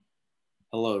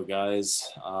Hello, guys.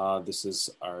 This is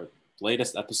our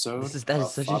latest episode That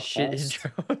is of such a shit Podcast.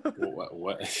 intro.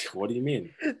 What do you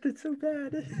mean? That's so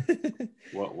bad.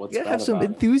 What's You gotta have bad some about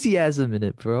it? enthusiasm in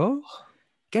it, bro. You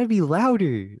gotta be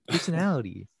louder.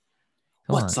 Personality.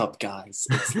 Come What's on. up, guys?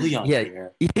 It's Leon Yeah,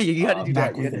 here. yeah, you gotta do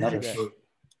that. Back You with gotta do another. that. All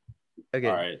Okay,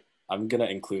 right, I'm gonna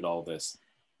include all this.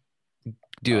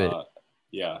 do it. Uh,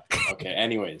 yeah. Okay.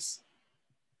 Anyways,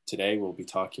 today we'll be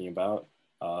talking about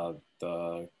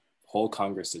the whole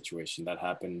Congress situation that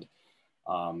happened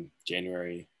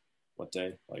January, what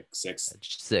day? Like 6th.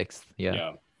 Sixth, yeah.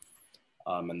 Yeah.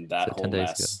 And So that 10 whole days ago.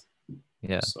 mess.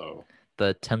 Yeah. So. The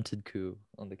attempted coup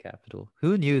on the Capitol.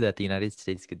 Who knew that the United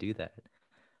States could do that?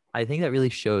 I think that really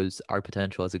shows our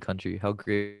potential as a country, how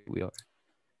great we are.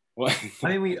 What?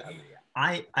 I mean,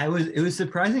 it was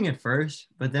surprising at first,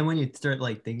 but then when you start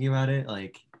like thinking about it,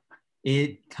 like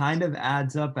it kind of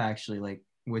adds up actually, like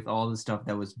with all the stuff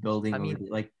that was building I over mean, the,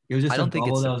 like it was just I a don't think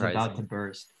bubble it's that was about to surprising.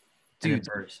 burst, and Dude, it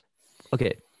burst.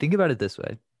 okay, think about it this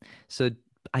way. So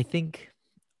I think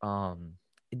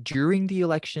during the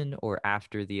election or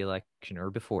after the election or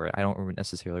before, I don't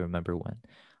necessarily remember when,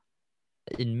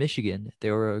 in Michigan,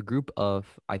 there were a group of,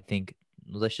 I think,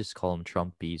 let's just call them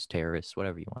Trumpies, terrorists,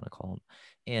 whatever you want to call them.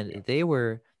 And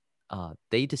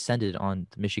they descended on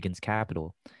Michigan's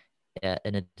capital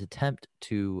in an attempt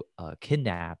to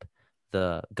kidnap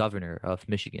the governor of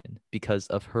Michigan because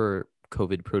of her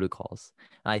COVID protocols.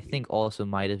 I think also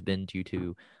might have been due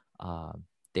to uh,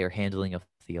 their handling of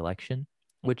the election,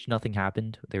 which nothing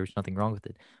happened. There was nothing wrong with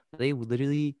it. They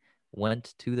literally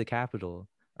went to the capital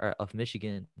of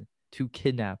Michigan to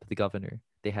kidnap the governor.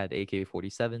 They had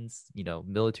AK-47s,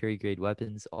 military grade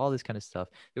weapons, all this kind of stuff.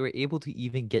 They were able to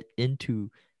even get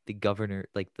into the governor,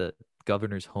 like the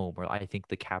governor's home, or I think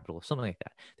the capital, something like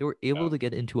that. They were able to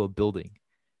get into a building,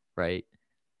 right?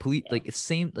 Police, Yeah. like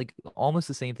same, like almost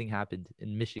the same thing happened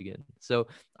in Michigan. So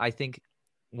I think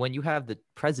when you have the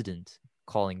president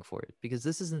calling for it, because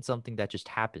this isn't something that just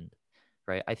happened,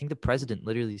 right? I think the president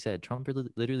literally said, Trump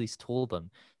literally told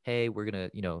them, "Hey, we're gonna,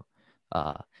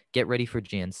 get ready for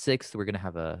Jan 6th. We're gonna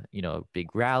have a,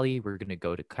 big rally. We're gonna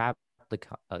go to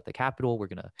the Capitol. We're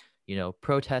gonna,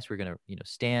 protest. We're gonna,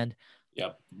 stand."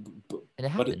 Yeah, And it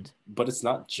but happened. but it's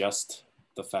not just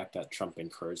the fact that Trump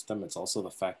encouraged them. It's also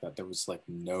the fact that there was like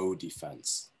no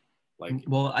defense. Like,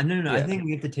 Well, I no, no, I Yeah. think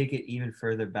we have to take it even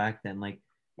further back then. Like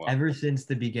well, ever since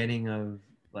the beginning of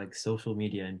like social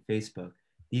media and Facebook,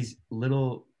 these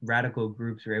little radical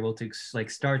groups were able to like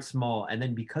start small, and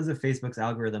then because of Facebook's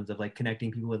algorithms of like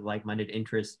connecting people with like-minded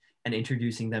interests and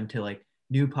introducing them to like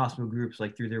new possible groups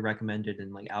like through their recommended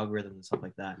and like algorithms and stuff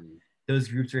like that, those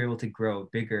groups were able to grow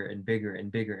bigger and bigger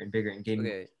and bigger and bigger and gain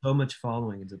Okay. so much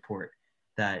following and support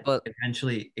that But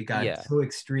eventually it got yeah, so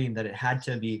extreme that it had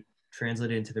to be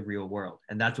translated into the real world.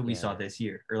 And that's what we saw yeah. this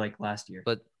year or like last year.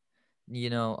 But you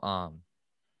know,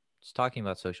 just talking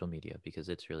about social media because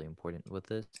it's really important with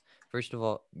this. First of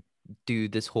all,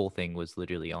 dude, this whole thing was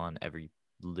literally on every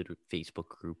little Facebook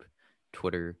group,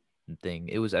 Twitter thing.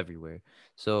 It was everywhere.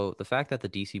 So the fact that the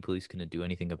DC police couldn't do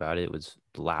anything about it was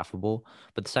laughable.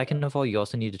 But second of all, you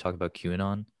also need to talk about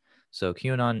QAnon. So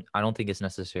QAnon, I don't think it's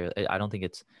necessarily. I don't think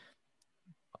it's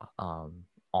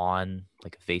on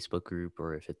like a Facebook group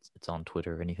or if it's on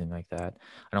Twitter or anything like that.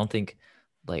 I don't think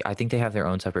I think they have their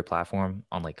own separate platform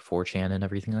on like 4chan and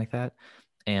everything like that.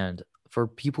 And for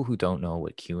people who don't know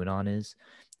what QAnon is,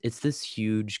 it's this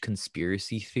huge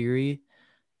conspiracy theory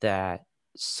that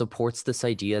supports this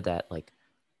idea that like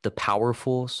the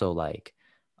powerful, so like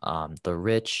the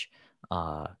rich,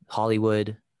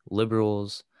 Hollywood,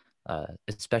 liberals,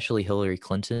 especially Hillary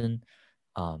Clinton,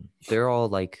 they're all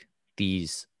like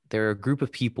they're a group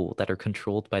of people that are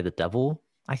controlled by the devil,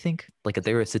 I think. Like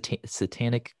they're a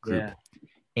satanic group. Yeah.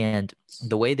 And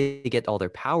the way they get all their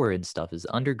power and stuff is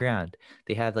underground.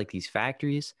 They have like these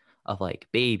factories of like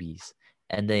babies,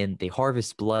 and then they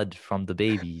harvest blood from the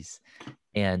babies.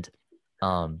 And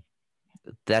um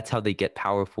that's how they get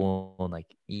powerful and like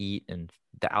eat and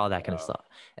all that kind of stuff.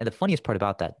 And the funniest part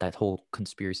about that whole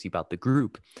conspiracy about the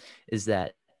group is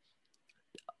that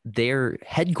their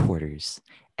headquarters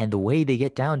and the way they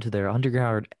get down to their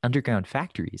underground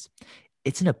factories,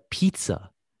 it's in a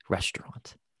pizza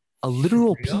restaurant, a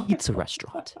literal Real? pizza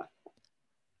restaurant.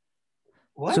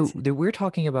 What? So we're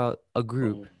talking about a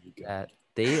group oh my God. that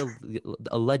they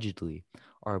allegedly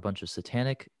are a bunch of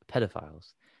satanic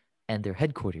pedophiles, and their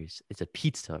headquarters is a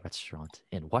pizza restaurant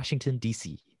in Washington,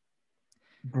 D.C.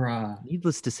 Bruh.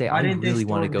 Needless to say, Why I didn't they really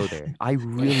want to storm go it? there. I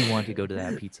really want to go to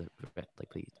that pizza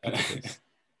place.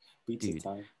 Pizza Dude.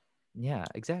 time. Yeah,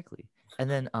 exactly. And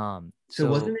then So so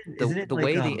wasn't it? Isn't it the like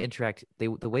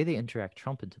way they interact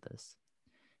Trump into this,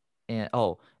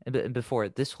 And before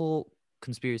this whole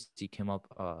conspiracy came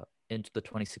up into the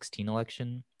 2016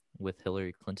 election with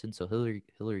Hillary Clinton. So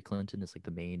Hillary Clinton is like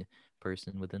the main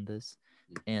person within this.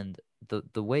 And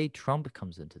the way Trump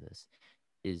comes into this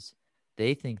is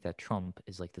they think that Trump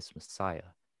is like this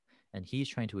messiah, and he's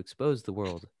trying to expose the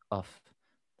world of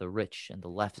the rich and the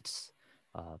left's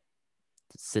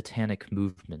satanic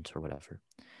movement or whatever.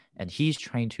 And he's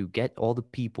trying to get all the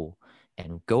people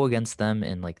and go against them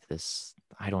in like this,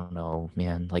 I don't know,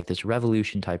 man, like this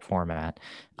revolution type format,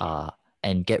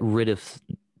 and get rid of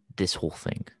this whole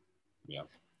thing. Yeah.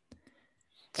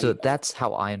 So that's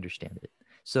how I understand it.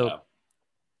 So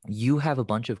you have a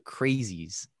bunch of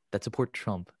crazies that support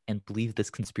Trump and believe this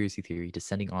conspiracy theory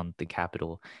descending on the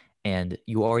Capitol, and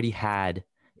you already had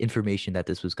information that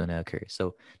this was going to occur.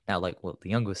 So now, like what the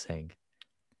Young was saying,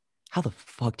 how the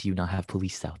fuck do you not have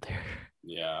police out there?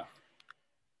 Yeah.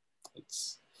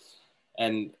 It's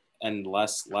and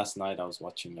last night I was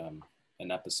watching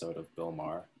an episode of Bill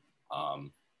Maher,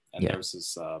 and there was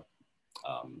this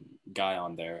guy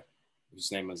on there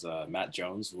whose name was Matt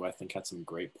Jones, who I think had some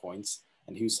great points,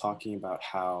 and he was talking about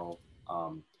how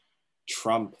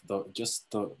Trump,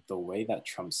 the way that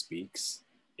Trump speaks,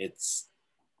 it's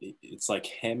like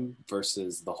him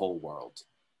versus the whole world.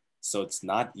 So it's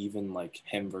not even like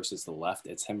him versus the left.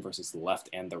 It's him versus the left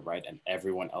and the right and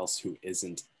everyone else who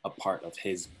isn't a part of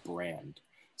his brand.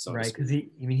 So right, because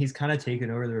he's kind of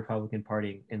taken over the Republican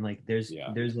Party, and like there's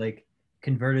like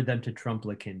converted them to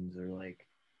Trumplicans or like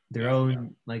their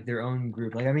own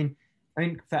group. Like I mean,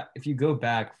 if you go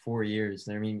back 4 years,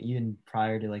 I mean, even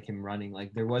prior to like him running,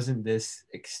 like there wasn't this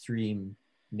extreme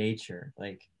nature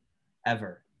like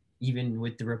ever, even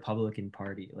with the Republican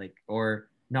Party, like or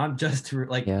not just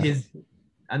like his.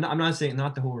 I'm not saying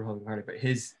not the whole Republican Party, but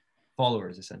his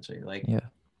followers essentially. Like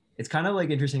it's kind of like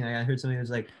interesting. I heard something that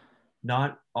was like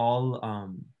not all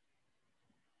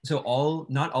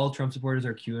not all Trump supporters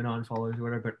are QAnon followers or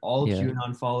whatever, but all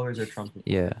QAnon followers are Trump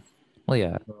supporters. Yeah. Well,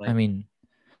 yeah. So like, I mean,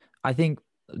 I think,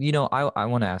 I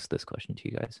want to ask this question to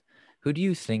you guys. Who do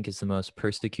you think is the most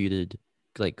persecuted,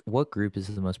 like what group is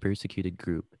the most persecuted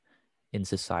group in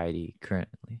society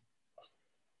currently?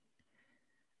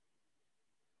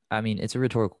 I mean, it's a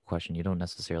rhetorical question. You don't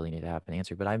necessarily need to have an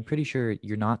answer, but I'm pretty sure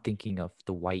you're not thinking of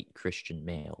the white Christian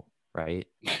male, right?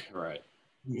 Right.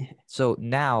 Yeah. So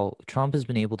now Trump has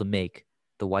been able to make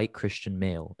the white Christian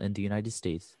male in the United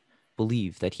States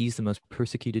believe that he's the most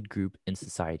persecuted group in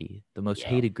society, the most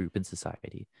hated group in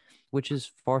society, which is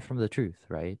far from the truth,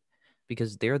 right?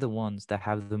 Because they're the ones that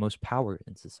have the most power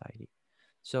in society.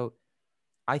 So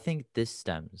I think this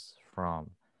stems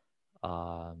from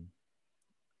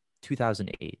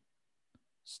 2008.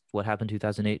 What happened in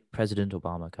 2008? President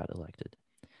Obama got elected.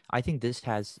 I think this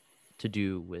has to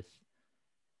do with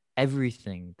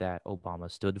everything that Obama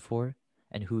stood for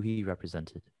and who he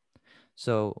represented.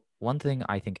 So one thing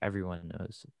I think everyone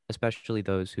knows, especially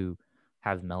those who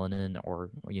have melanin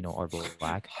or are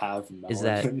black, is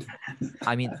that,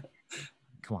 I mean,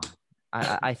 come on.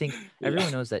 I think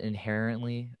everyone knows that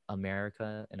inherently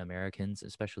America and Americans,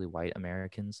 especially white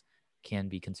Americans, can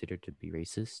be considered to be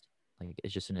racist. Like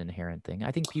it's just an inherent thing.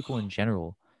 I think people in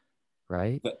general,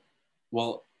 right?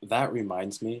 Well, that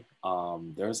reminds me.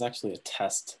 There was actually a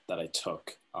test that I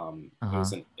took.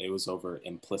 It was over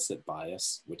implicit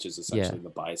bias, which is essentially the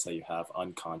bias that you have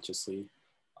unconsciously,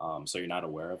 so you're not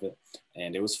aware of it.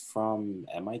 And it was from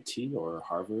MIT or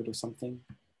Harvard or something.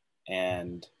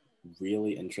 And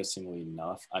really interestingly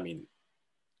enough, I mean,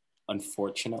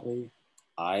 unfortunately,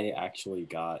 I actually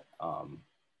got.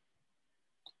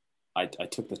 I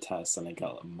took the test and I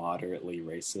got moderately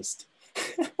racist.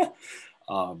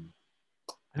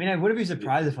 I mean, I wouldn't be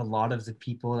surprised if a lot of the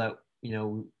people that,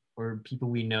 or people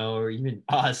we know, or even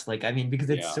us, like, I mean, because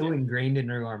it's so ingrained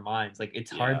into our minds, like, it's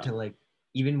hard to, like,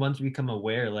 even once we become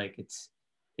aware, like, it's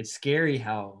scary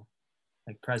how,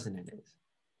 like, present it is.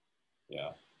 Yeah.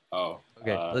 Oh.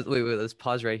 Okay. Let's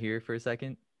pause right here for a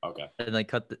second. Okay. And,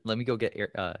 like, let me go get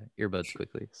earbuds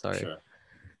quickly. Sorry. Sure.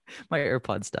 My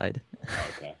AirPods died.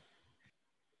 Okay.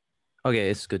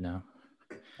 Okay, it's good now.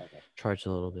 Okay. Charged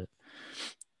a little bit.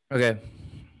 Okay.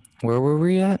 Where were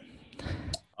we at?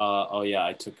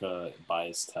 I took a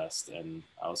bias test and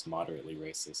I was moderately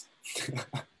racist.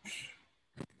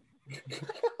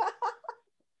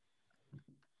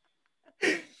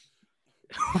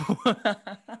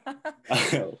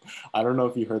 I don't know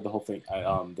if you heard the whole thing.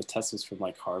 The test was from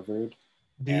like Harvard.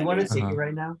 Do you want to take it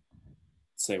right now?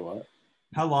 Say what?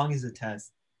 How long is the test?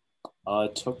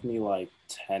 It took me like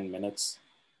 10 minutes.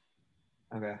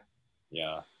 Okay.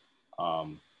 Yeah.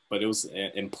 But it was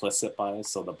implicit bias,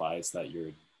 so the bias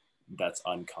that's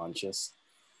unconscious.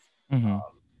 Mm-hmm.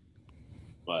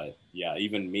 But yeah,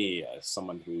 even me as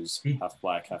someone who's half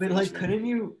black, half But like,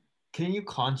 Asian. couldn't you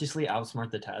consciously outsmart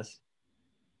the test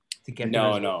to get the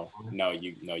No, result?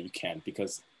 you can't,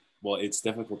 because well, it's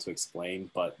difficult to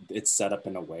explain, but it's set up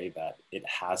in a way that it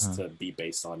has Uh-huh. to be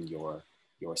based on your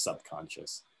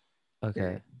subconscious.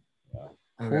 Okay. Yeah.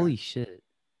 Holy shit.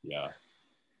 Yeah.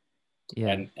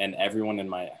 Yeah. And everyone in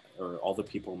my, or all the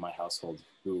people in my household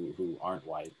who aren't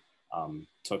white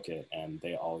took it, and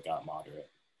they all got moderate.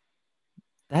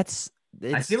 That's I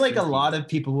it's feel like a crazy. lot of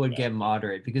people would Yeah. get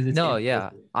moderate because it's No, yeah.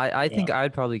 implicit. I think Yeah.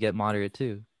 I'd probably get moderate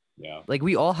too. Yeah. Like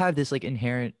we all have this like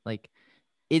inherent like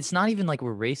it's not even like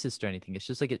we're racist or anything. It's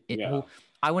just like Yeah. well,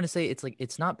 I want to say it's like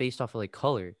it's not based off of like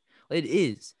color. It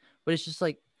is, but it's just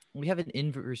like we have an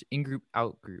inverse in group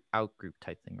out group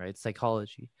type thing, right? It's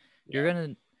psychology. You're Yeah.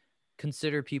 gonna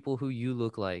consider people who you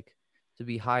look like to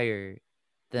be higher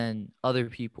than other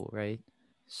people, right?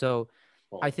 So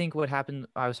Well, I think what happened,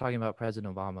 I was talking about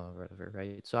President Obama or whatever,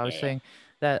 right? So I was yeah. saying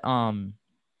that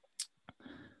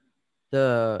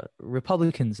the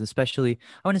Republicans, especially,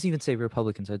 I wouldn't even say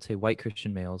Republicans, I'd say white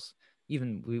Christian males,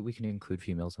 even we can include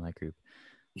females in that group.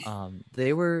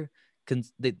 They were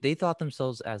they thought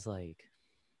themselves as like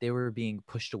they were being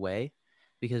pushed away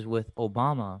because with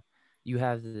Obama, you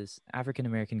have this African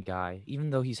American guy, even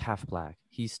though he's half black,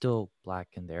 he's still black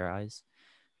in their eyes,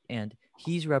 and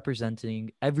he's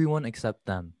representing everyone except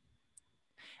them,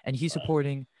 and he's Right.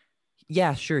 supporting.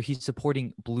 Yeah, sure, he's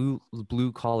supporting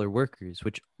blue collar workers,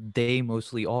 which they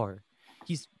mostly are.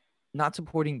 He's not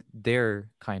supporting their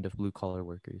kind of blue collar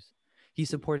workers. He's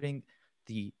supporting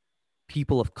the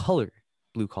people of color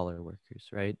blue collar workers,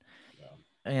 right? Yeah.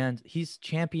 And he's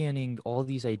championing all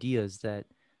these ideas that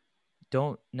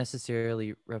don't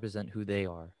necessarily represent who they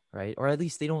are, right? Or at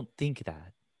least they don't think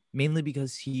that, mainly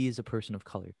because he is a person of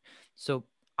color. So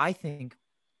I think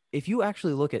if you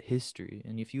actually look at history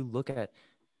and if you look at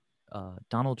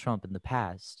Donald Trump in the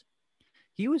past,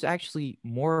 he was actually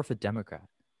more of a Democrat.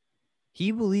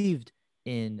 He believed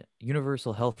in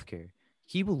universal health care.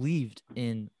 He believed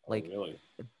in Oh, like really?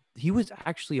 he was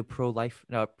actually a pro-life,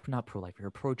 not pro-lifer,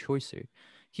 a pro-choicer.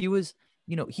 He was,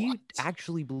 he What?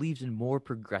 actually believed in more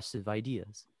progressive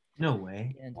ideas. No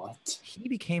way. And What? he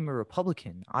became a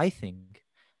Republican, I think,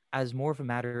 as more of a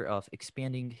matter of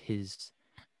expanding his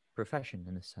profession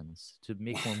in a sense to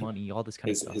make more money, all this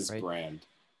kind of stuff, His right? brand.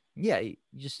 Yeah,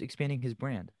 just expanding his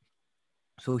brand.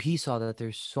 So he saw that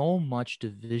there's so much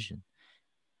division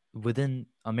within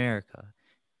America,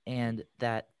 and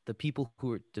that the people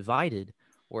who are divided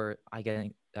were, I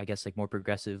guess like more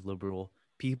progressive, liberal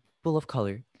people of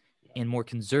color, and more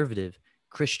conservative,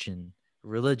 Christian,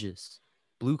 religious,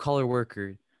 blue collar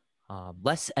worker,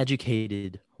 less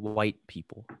educated white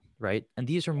people, right? And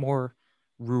these are more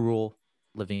rural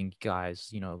living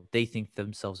guys. They think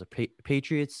themselves are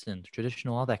patriots and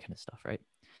traditional, all that kind of stuff, right?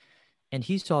 And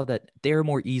he saw that they're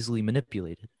more easily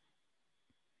manipulated.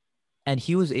 And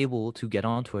he was able to get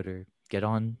on Twitter, get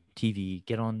on TV,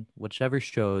 get on whichever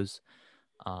shows,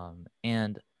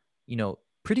 and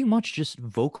pretty much just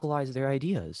vocalize their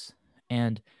ideas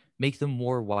and make them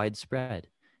more widespread.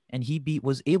 And he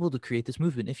was able to create this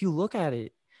movement. If you look at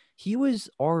it, he was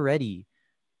already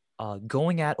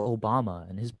going at Obama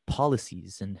and his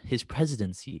policies and his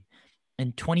presidency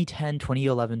in 2010,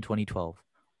 2011, 2012,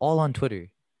 all on Twitter.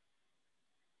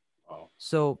 Oh.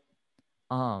 So,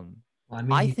 Well, I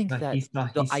mean, I think that the he saw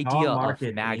a idea of market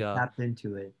and he MAGA, tapped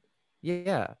into it.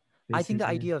 yeah, I think the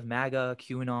Basically. idea of MAGA,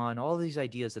 QAnon, all these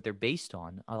ideas that they're based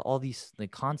on, all these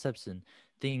concepts and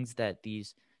things that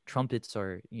these trumpets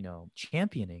are,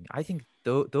 championing, I think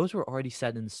those were already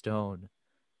set in stone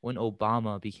when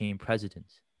Obama became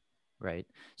president, right?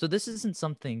 So this isn't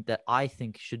something that I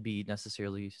think should be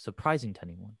necessarily surprising to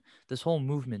anyone. This whole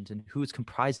movement and who it's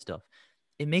comprised of,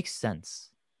 it makes sense.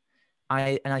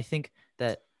 I think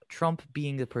that Trump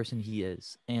being the person he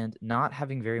is and not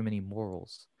having very many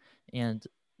morals and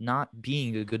not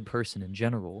being a good person in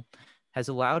general has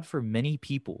allowed for many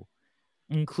people,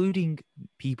 including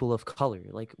people of color.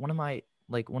 Like one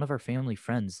of our family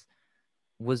friends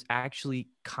was actually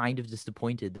kind of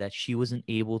disappointed that she wasn't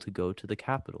able to go to the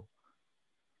Capitol.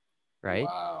 Right?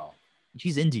 Wow.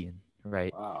 She's Indian,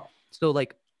 right? Wow. So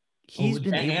like he's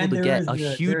been able to get a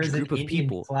there huge was an group of Indian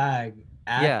people. flag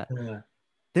at Yeah. the.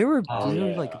 There were Oh, there were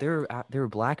yeah. like there were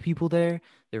black people there.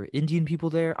 There were Indian people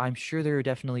there. I'm sure there were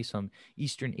definitely some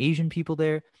Eastern Asian people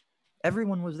there.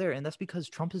 Everyone was there, and that's because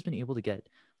Trump has been able to get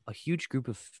a huge group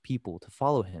of people to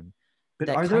follow him But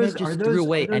that kind of just threw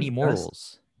away any just?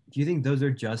 morals. Do you think those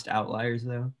are just outliers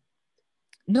though?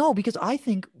 No, because I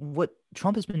think what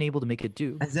Trump has been able to make it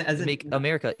do,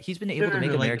 America, he's been able to make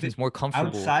like, Americans more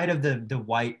comfortable. outside of the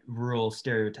white rural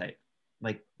stereotype.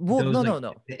 like Well, those no, like no,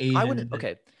 no. the I Asian. wouldn't.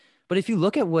 Okay, but if you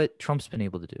look at what Trump's been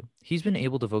able to do, he's been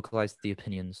able to vocalize the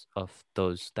opinions of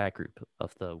that group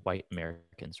of the white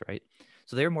Americans, right?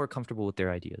 So they're more comfortable with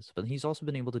their ideas. But he's also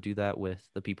been able to do that with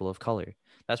the people of color.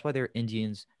 That's why they're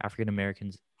Indians, African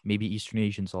Americans, maybe Eastern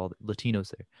Asians, all Latinos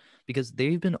there, because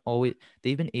they've been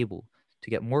able to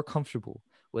get more comfortable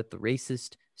with the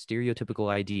racist, stereotypical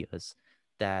ideas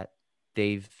that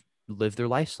they've lived their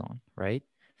lives on, right?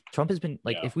 Trump has been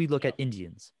like, Yeah, if we look at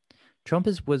Indians, Trump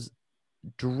was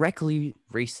directly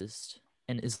racist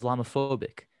and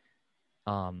Islamophobic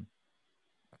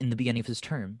in the beginning of his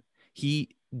term.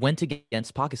 He went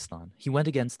against Pakistan. He went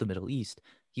against the Middle East.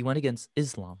 He went against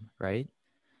Islam, right?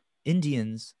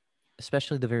 Indians,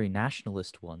 especially the very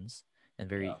nationalist ones and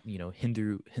very,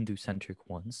 Hindu centric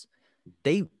ones,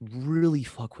 they really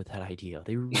fuck with that idea.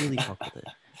 They really fuck with it.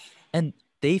 And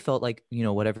they felt like,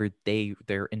 whatever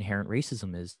their inherent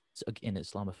racism is and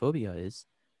Islamophobia is,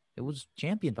 it was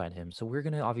championed by him. So we're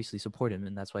going to obviously support him.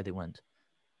 And that's why they went.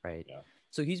 Right. Yeah.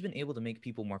 So he's been able to make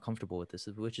people more comfortable with this,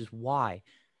 which is why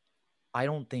I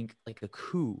don't think like a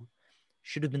coup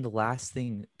should have been the last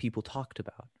thing people talked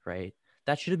about. Right.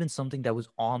 That should have been something that was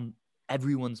on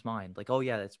everyone's mind. Like, oh,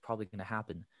 yeah, that's probably going to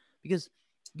happen, because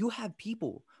you have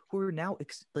people who are now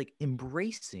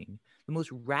embracing the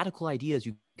most radical ideas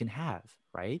you can have.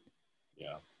 Right.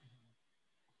 Yeah.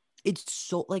 It's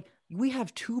so like we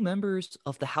have two members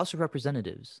of the House of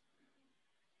Representatives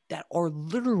that are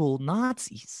literal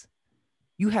Nazis.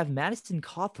 You have Madison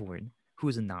Cawthorn, who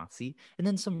is a Nazi, and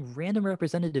then some random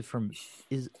representative from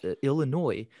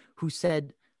Illinois who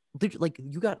said, like,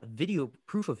 you got video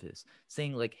proof of his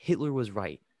saying like Hitler was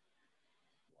right.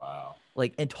 Wow.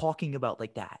 Like, and talking about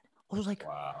like that. I was like,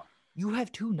 wow. You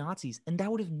have two Nazis, and that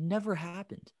would have never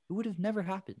happened. It would have never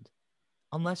happened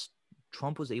unless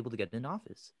Trump was able to get in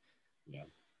office. Yeah.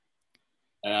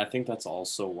 And I think that's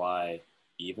also why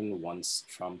even once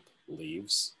Trump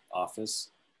leaves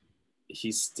office,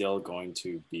 he's still going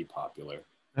to be popular.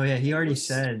 Oh yeah, he already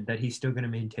said that he's still going to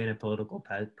maintain a political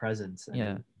presence.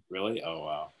 Yeah. Really? Oh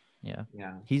wow. Yeah.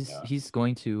 Yeah. He's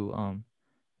going to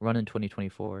run in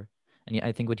 2024, and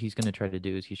I think what he's going to try to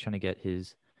do is he's trying to get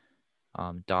his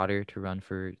daughter to run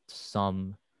for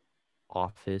some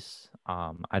office.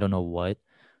 I don't know what.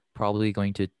 Probably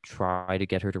going to try to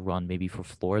get her to run maybe for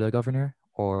Florida governor,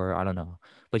 or I don't know.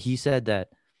 But he said that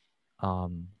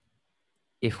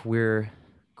if we're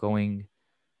going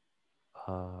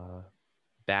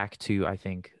back to, I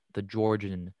think, the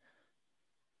Georgian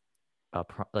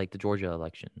the Georgia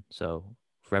election, so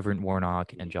Reverend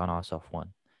Warnock and John Ossoff won,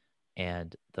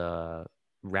 and the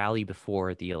rally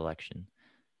before the election,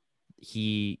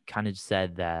 he kind of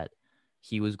said that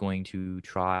he was going to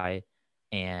try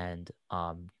and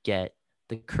get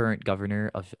the current governor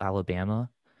of Alabama,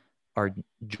 or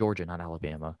Georgia, not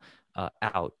Alabama,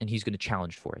 out, and he's going to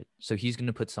challenge for it. So he's going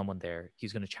to put someone there,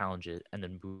 he's going to challenge it, and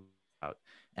then move out.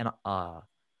 And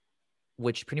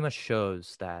which pretty much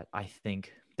shows that I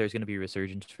think there's going to be a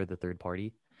resurgence for the third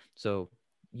party. So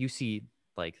you see,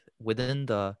 like, within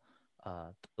the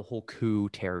whole coup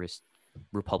terrorist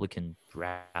Republican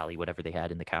rally, whatever they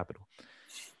had in the Capitol,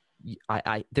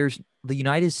 there's the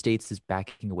United States is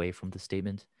backing away from the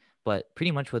statement, but pretty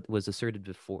much what was asserted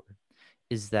before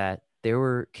is that there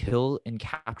were kill and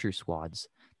capture squads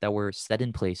that were set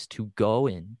in place to go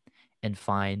in and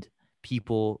find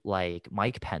people like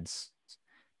Mike Pence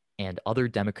and other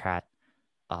Democrat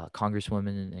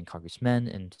congresswomen and congressmen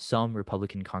and some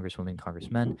Republican congresswomen and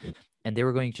congressmen, and they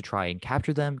were going to try and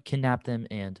capture them, kidnap them,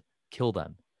 and kill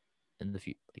them in the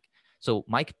future. So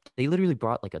they literally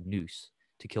brought like a noose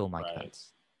to kill Mike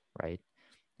Pence, right?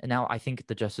 And now I think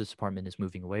the Justice Department is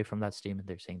moving away from that statement.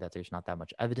 They're saying that there's not that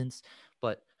much evidence,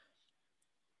 but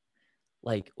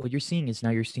like what you're seeing is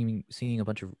now you're seeing a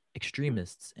bunch of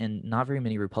extremists, and not very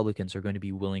many Republicans are going to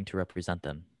be willing to represent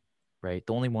them, right?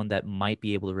 The only one that might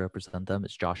be able to represent them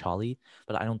is Josh Hawley,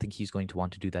 but I don't think he's going to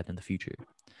want to do that in the future.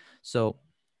 So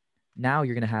now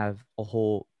you're going to have a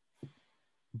whole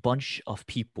bunch of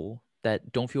people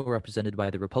that don't feel represented by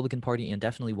the Republican Party and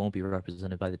definitely won't be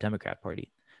represented by the Democrat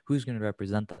Party. Who's going to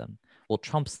represent them? Well,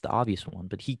 Trump's the obvious one,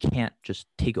 but he can't just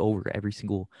take over every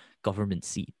single government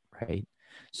seat, right?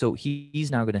 So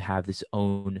he's now going to have this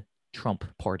own Trump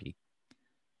party.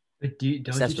 But don't you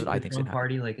think the Trump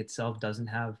party like itself doesn't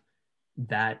have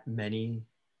that many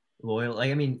loyal?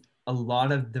 Like, I mean, a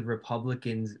lot of the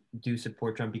Republicans do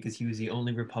support Trump because he was the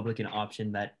only Republican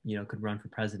option that, could run for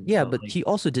president. Yeah, but he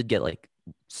also did get like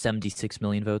 76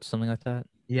 million votes, something like that.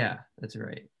 Yeah, that's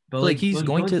right. But like he's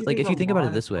going to, like, if you think about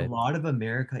it this way, a lot of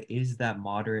America is that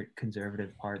moderate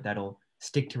conservative part that'll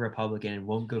stick to Republican and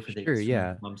won't go for the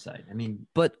extreme side. I mean,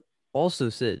 but also,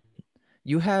 Sid,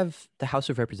 you have the House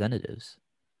of Representatives,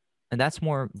 and that's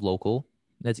more local.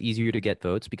 That's easier to get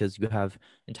votes because you have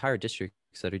entire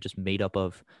districts that are just made up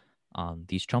of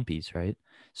these Trumpies, right?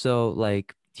 So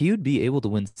like he would be able to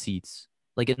win seats.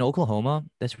 Like in Oklahoma,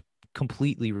 that's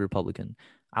completely Republican.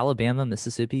 Alabama,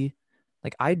 Mississippi,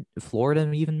 like I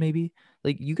Florida even maybe.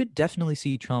 Like you could definitely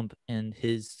see Trump and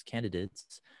his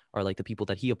candidates are like the people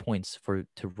that he appoints for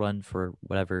to run for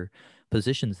whatever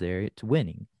positions there to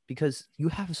winning because you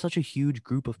have such a huge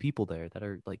group of people there that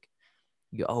are like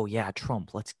oh yeah,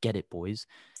 Trump, let's get it, boys.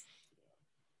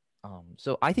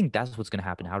 So I think that's what's going to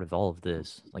happen out of all of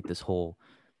this, like this whole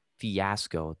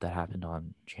fiasco that happened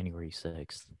on January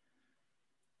 6th.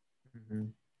 Mm-hmm.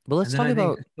 But let's And then talk I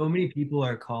think about so many people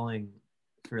are calling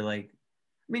for like,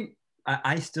 I mean,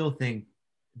 I still think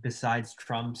besides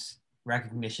Trump's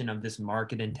recognition of this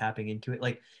market and tapping into it,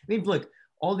 like, I mean, look,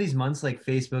 all these months, like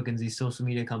Facebook and these social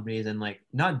media companies and like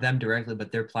not them directly,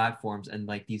 but their platforms and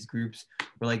like these groups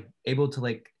were like able to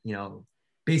like, you know,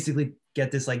 basically get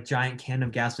this like giant can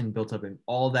of gasoline built up. And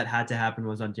all that had to happen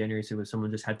was on January 6th, someone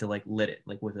just had to like lit it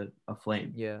like with a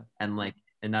flame. yeah, And like,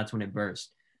 and that's when it burst.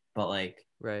 But like,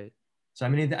 right. so I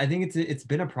mean, I think it's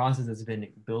been a process that's been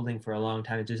building for a long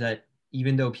time. It's just that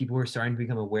even though people were starting to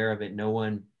become aware of it, no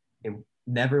one, it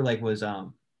never like was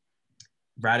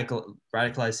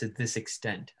radicalized to this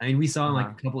extent. I mean, we saw in like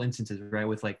a couple instances, right,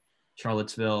 with like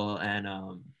Charlottesville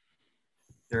and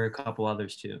there are a couple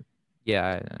others too. Yeah,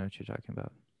 I know what you're talking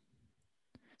about.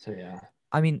 So yeah.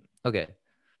 I mean, okay.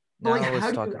 But like, Now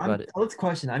let's talk about it. let's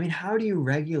question. I mean, how do you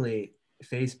regulate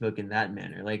Facebook in that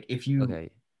manner? Like, if you, Okay.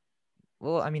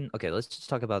 Well, I mean, okay, let's just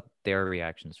talk about their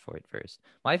reactions for it first.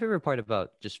 My favorite part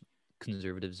about just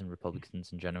conservatives and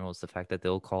Republicans in general is the fact that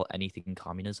they'll call anything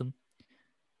communism.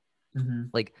 mm-hmm.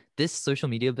 Like this social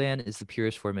media ban is the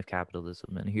purest form of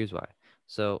capitalism, and here's why.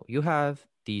 So you have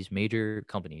these major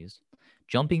companies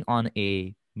jumping on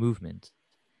a movement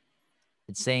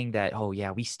and saying that, oh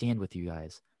yeah, we stand with you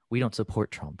guys. We don't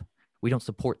support Trump. We don't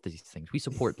support these things. We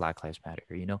support Black Lives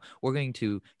Matter. You know, we're going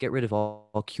to get rid of all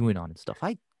QAnon and stuff.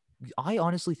 I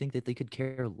honestly think that they could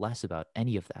care less about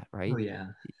any of that, right? Oh yeah,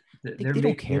 They don't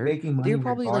they're care. making money They're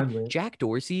probably like regardless. Jack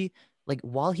Dorsey. Like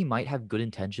while he might have good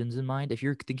intentions in mind, if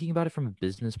you're thinking about it from a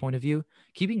business point of view,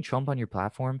 keeping Trump on your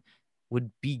platform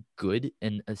would be good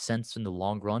in a sense in the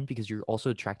long run because you're also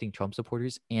attracting Trump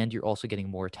supporters and you're also getting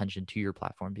more attention to your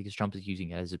platform because Trump is using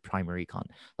it as a primary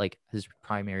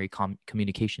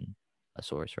communication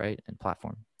source, right, and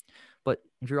platform. But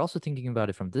if you're also thinking about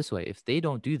it from this way, if they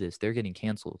don't do this, they're getting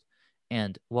canceled.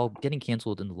 And while getting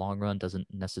canceled in the long run doesn't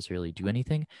necessarily do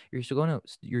anything, you're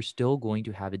still going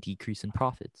to have a decrease in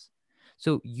profits.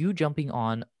 So you jumping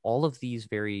on all of these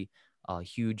very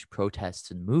huge protests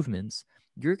and movements,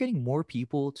 you're getting more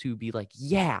people to be like,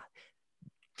 yeah,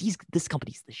 this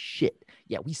company's the shit.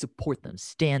 Yeah, we support them.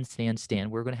 Stand.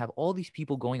 We're going to have all these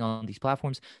people going on these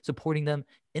platforms supporting them.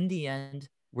 In the end,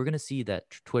 we're going to see that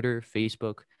Twitter,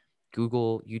 Facebook,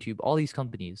 Google, YouTube, all these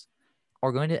companies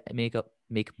are going to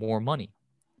make more money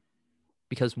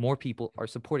because more people are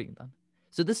supporting them.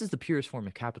 So this is the purest form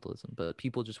of capitalism, but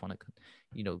people just want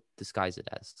to, disguise it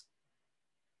as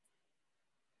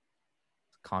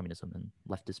communism and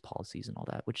leftist policies and all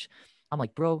that, which I'm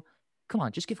like, bro, come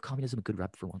on, just give communism a good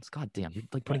rep for once. God damn, you're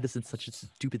like putting this in such a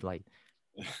stupid light.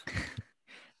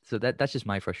 So that's just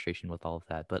my frustration with all of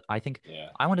that. But I think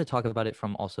I want to talk about it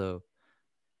from also,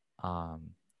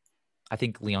 I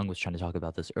think Leon was trying to talk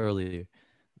about this earlier,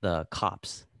 the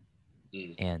cops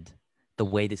and the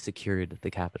way they secured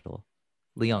the Capitol.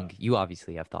 Leon, you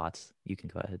obviously have thoughts. You can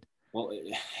go ahead. Well,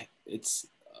 it's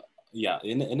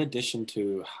in addition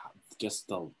to just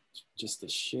the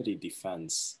shitty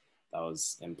defense that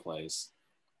was in place,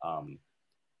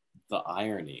 the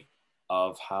irony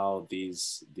of how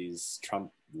these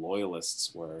Trump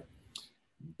loyalists were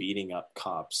beating up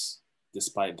cops,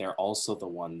 despite they're also the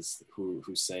ones who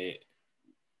say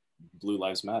Blue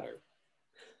Lives Matter.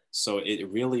 So it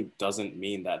really doesn't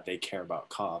mean that they care about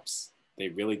cops. They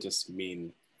really just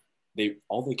mean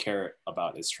all they care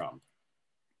about is Trump.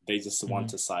 They just want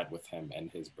to side with him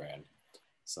and his brand.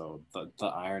 So the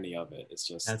irony of it is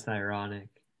just, that's ironic.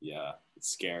 Yeah, it's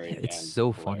scary. It's and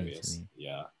so hilarious. Funny to me.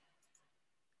 Yeah.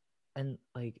 And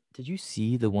like, did you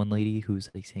see the one lady who's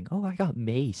like saying, "Oh, I got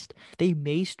maced. They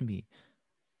maced me."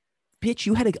 Bitch,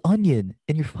 you had an onion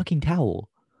in your fucking towel.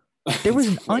 There was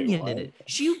an onion in it.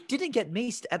 She didn't get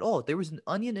maced at all. There was an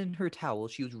onion in her towel.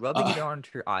 She was rubbing it on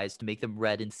her eyes to make them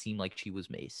red and seem like she was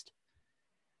maced.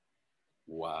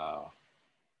 Wow.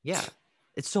 Yeah.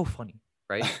 It's so funny,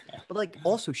 right? But like,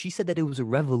 also, she said that it was a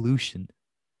revolution.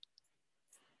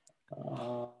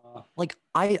 Like,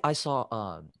 I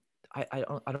saw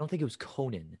I don't think it was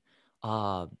Conan.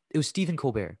 It was Stephen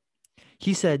Colbert.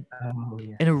 He said, Oh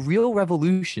yeah. in a real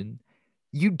revolution,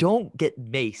 you don't get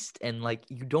maced and like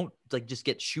you don't like just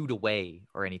get shooed away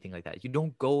or anything like that. You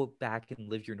don't go back and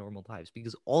live your normal lives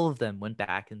because all of them went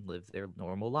back and lived their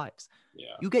normal lives. Yeah.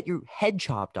 You get your head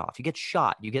chopped off, you get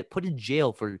shot, you get put in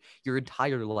jail for your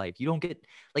entire life. You don't get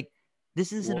like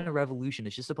this isn't Well- a revolution.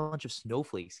 It's just a bunch of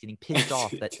snowflakes getting pissed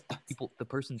off that the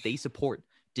person they support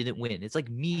didn't win. It's like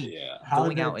me Yeah. How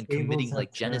going the out and tables committing have like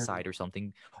turned. genocide or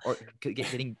something, or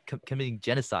committing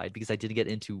genocide because I didn't get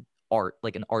into art,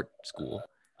 like an art school.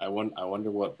 I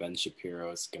wonder what Ben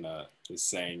Shapiro is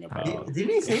saying I don't about. know. Did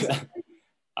he say something?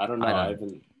 I don't know. I I,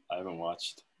 don't- haven't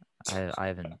watched I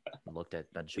haven't looked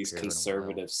at Ben Shapiro these in a while.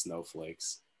 conservative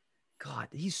snowflakes. God,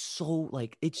 he's so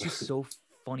like it's just so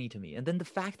funny to me. And then the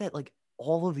fact that like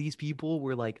all of these people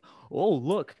were like, "Oh,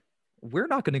 look, we're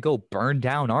not going to go burn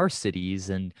down our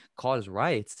cities and cause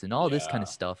riots and all this kind of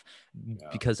Yeah. stuff Yeah.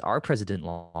 because our president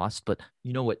lost." But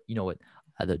you know what?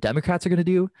 The Democrats are going to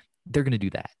do? They're going to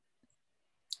do that.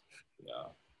 Yeah.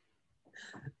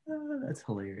 That's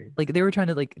hilarious. Like they were trying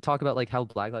to like talk about like how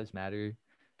Black Lives Matter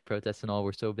protests and all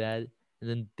were so bad, and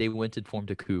then they went and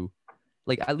formed a coup.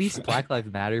 Like at least Black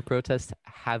Lives Matter protests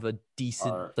have a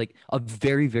decent, Are- like a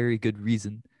very, very good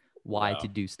reason why Yeah. to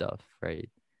do stuff, right?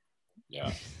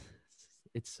 Yeah.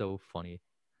 It's so funny.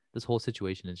 This whole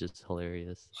situation is just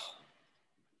hilarious.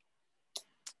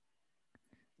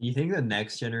 You think the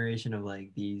next generation of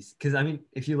like these, because I mean,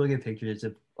 if you look at pictures,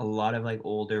 it's a lot of like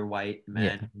older white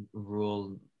men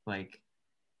rule like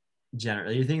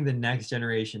generally. You think the next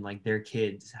generation, like their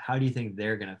kids, how do you think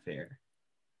they're gonna fare?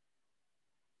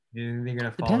 Do you think they're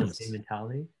gonna follow the Depends. same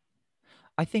mentality?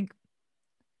 I think,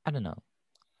 I don't know.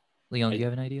 Leon, do you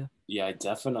have an idea? Yeah, I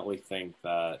definitely think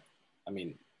that. I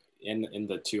mean, in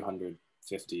the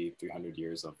 250, 300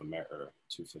 years of America,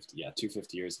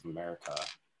 250 years of America.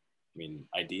 I mean,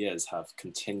 ideas have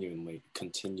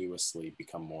continuously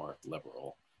become more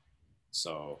liberal.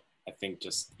 So I think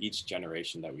just each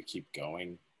generation that we keep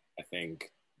going, I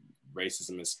think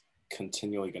racism is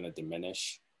continually going to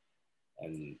diminish,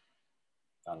 and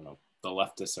I don't know, the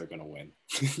leftists are going to win.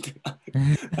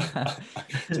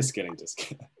 Just kidding.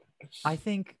 I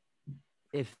think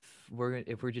if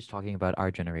we're just talking about our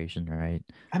generation, right?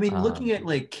 I mean, looking at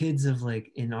like kids of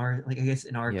like in our like I guess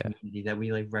in our Yeah. community that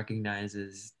we like recognize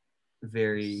as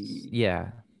very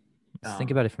Yeah. Let's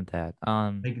think about it from that.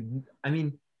 like I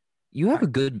mean, You have a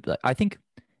good. I think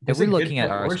if there's we're a good looking at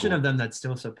our proportion school, of them that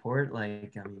still support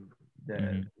like I mean the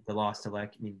Mhm. the lost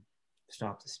elect. I mean,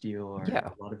 Stop the Steal or Yeah.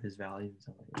 a lot of his values and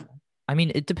stuff like that. I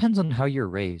mean, it depends on how you're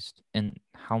raised and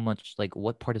how much, like,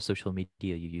 what part of social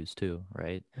media you use too,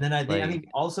 right? And then I think I mean Like,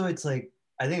 also it's like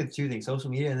I think it's two things: social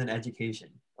media and then education.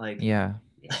 Like yeah,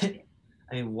 I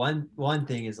mean one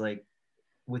thing is like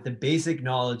with a basic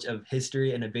knowledge of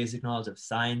history and a basic knowledge of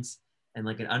science and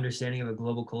like an understanding of a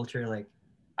global culture, like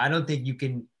I don't think you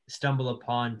can stumble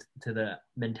upon to the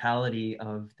mentality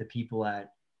of the people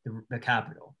at the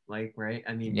Capitol. Like, right?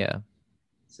 I mean, yeah.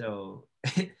 so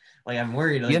like I'm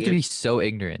worried. Like, You have to be so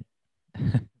ignorant. yeah,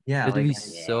 You have to like be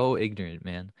so ignorant,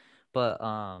 man. But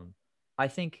I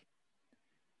think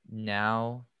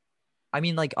now, I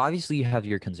mean, like, obviously you have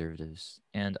your conservatives,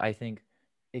 and I think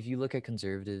if you look at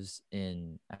conservatives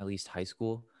in at least high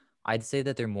school, I'd say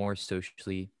that they're more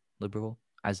socially liberal,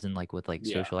 as in like with like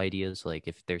Yeah. social ideas, like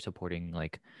if they're supporting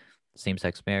like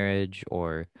same-sex marriage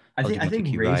or I think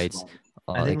LGBTQ race. rights.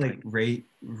 I think like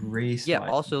race. Yeah,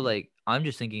 also like I'm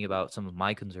just thinking about some of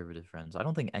my conservative friends. I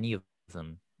don't think any of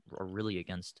them are really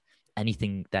against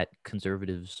anything that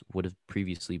conservatives would have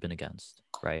previously been against,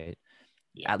 right?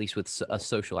 Yeah. At least with a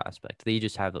social aspect. They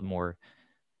just have a more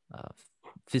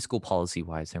fiscal policy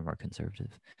wise, they're more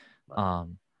conservative. Right.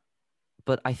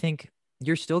 But I think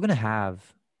you're still going to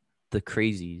have the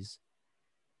crazies,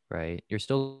 right? You're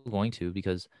still going to,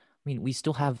 because I mean, we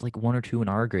still have like one or two in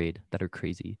our grade that are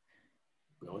crazy.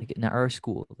 Really? Like in our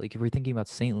school, like if we're thinking about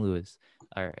St. Louis,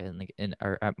 or and like in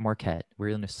our at Marquette, we're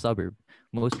in a suburb.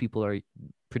 Most people are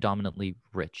predominantly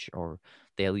rich, or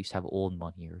they at least have old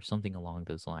money or something along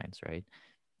those lines, right?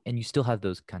 And you still have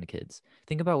those kind of kids.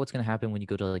 Think about what's going to happen when you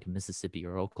go to like Mississippi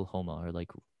or Oklahoma or like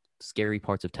scary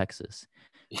parts of Texas,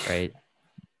 right?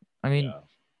 I mean, Yeah.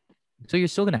 so you're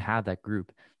still going to have that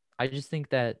group. I just think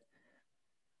that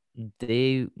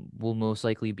they will most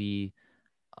likely be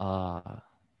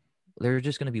there are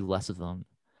just going to be less of them.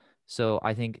 So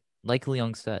I think, like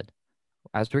Leung said,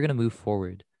 as we're going to move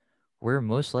forward, we're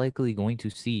most likely going to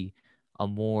see a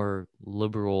more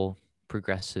liberal,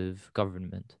 progressive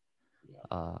government.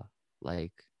 Yeah.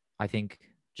 Like I think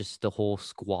just the whole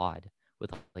squad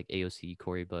with like AOC,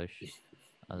 Cory Bush,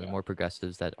 The Yeah. more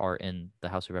progressives that are in the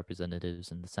House of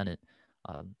Representatives and the Senate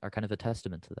are kind of a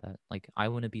testament to that. Like, I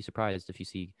wouldn't be surprised if you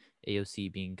see AOC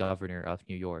being governor of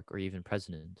New York or even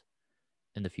president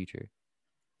in the future.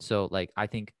 So, like, I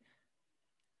think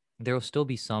there will still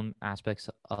be some aspects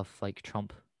of like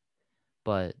Trump,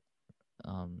 but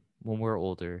when we're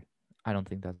older, I don't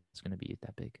think that's going to be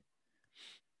that big.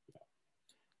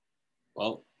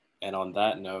 Well, and on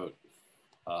that note,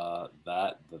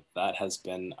 that has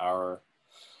been our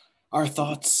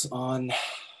thoughts on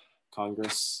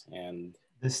Congress and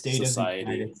The state of the society,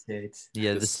 United States.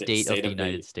 Yeah, the state of the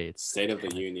United States. State of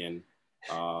the Union.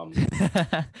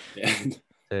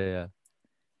 Yeah.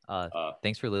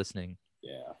 Thanks for listening.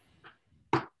 Yeah.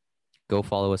 Go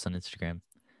follow us on Instagram.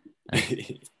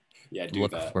 Yeah, do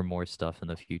Look that. for more stuff in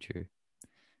the future.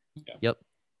 Yeah. Yep.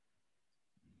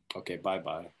 Okay,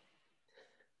 bye-bye.